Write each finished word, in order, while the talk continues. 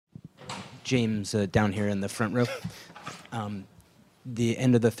James, down here in the front row. The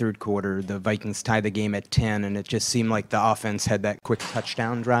end of the third quarter, the Vikings tied the game at 10, and it just seemed like the offense had that quick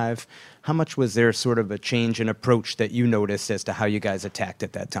touchdown drive. How much was there sort of a change in approach that you noticed as to how you guys attacked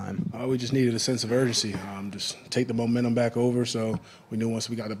at that time? We just needed a sense of urgency, just take the momentum back over. So we knew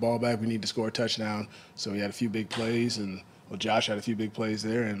once we got the ball back, we needed to score a touchdown. So we had a few big plays, and Josh had a few big plays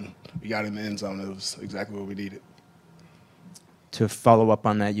there, and we got in the end zone. It was exactly what we needed. To follow up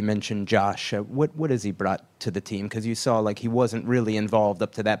on that, you mentioned Josh. What has he brought to the team? Because you saw like he wasn't really involved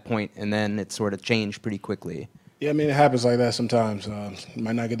up to that point, and then it sort of changed pretty quickly. Yeah, I mean, it happens like that sometimes. You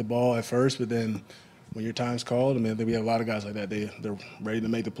might not get the ball at first, but then when your time's called, I mean, we have a lot of guys like that. They're ready to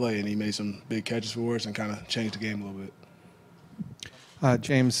make the play, and he made some big catches for us and kind of changed the game a little bit.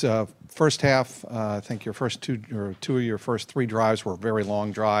 James, first half, I think your first two of your first three drives were very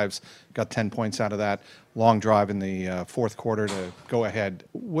long drives. Got 10 points out of that. Long drive in the fourth quarter to go ahead.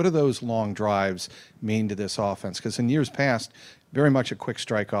 What do those long drives mean to this offense? Because in years past, very much a quick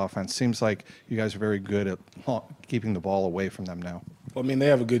strike offense. Seems like you guys are very good at keeping the ball away from them now. Well, I mean, they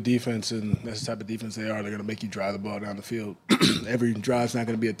have a good defense, and that's the type of defense they are. They're going to make you drive the ball down the field. Every drive's not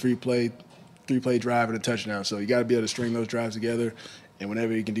going to be a three-play drive and a touchdown. So you got to be able to string those drives together. And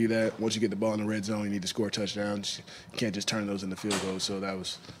whenever you can do that, once you get the ball in the red zone, you need to score touchdowns. You can't just turn those into field goals. So that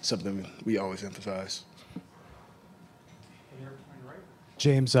was something we always emphasize.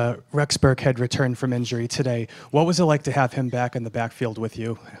 James, Rex Burke had returned from injury today. What was it like to have him back in the backfield with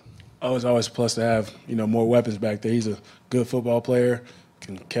you? Oh, it's always a plus to have, more weapons back there. He's a good football player,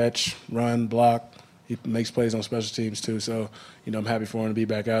 can catch, run, block. He makes plays on special teams too. So, I'm happy for him to be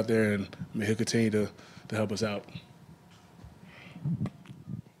back out there, and he'll continue to help us out.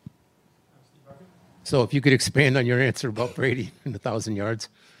 So if you could expand on your answer about Brady and 1,000 yards.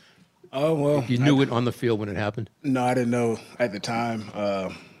 Oh, well. You knew it on the field when it happened? No, I didn't know at the time.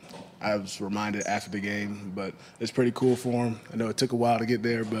 I was reminded after the game, but it's pretty cool for him. I know it took a while to get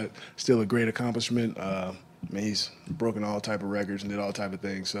there, but still a great accomplishment. He's broken all type of records and did all type of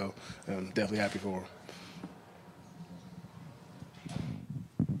things, so I'm definitely happy for him.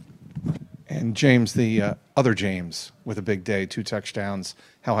 And James, the other James, with a big day, 2 touchdowns.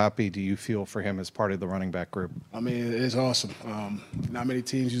 How happy do you feel for him as part of the running back group? I mean, it's awesome. Not many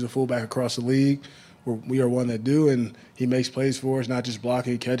teams use a fullback across the league. We are one that do, and he makes plays for us, not just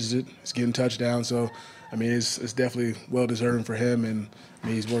blocking, he catches it, he's getting touchdowns. So, it's definitely well-deserved for him, and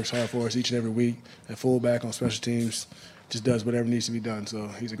he works hard for us each and every week. At fullback on special teams, just does whatever needs to be done. So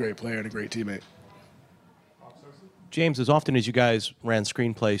he's a great player and a great teammate. James, as often as you guys ran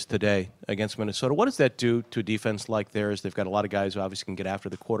screen plays today against Minnesota, what does that do to a defense like theirs? They've got a lot of guys who obviously can get after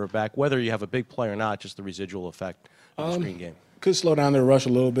the quarterback, whether you have a big play or not, just the residual effect of the screen game. Could slow down their rush a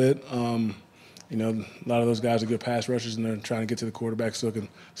little bit. A lot of those guys are good pass rushers, and they're trying to get to the quarterback, so it can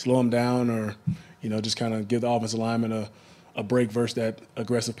slow them down or, just kind of give the offensive lineman a break versus that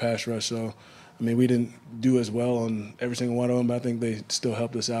aggressive pass rush. So, we didn't do as well on every single one of them, but I think they still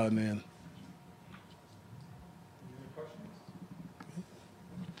helped us out in the end.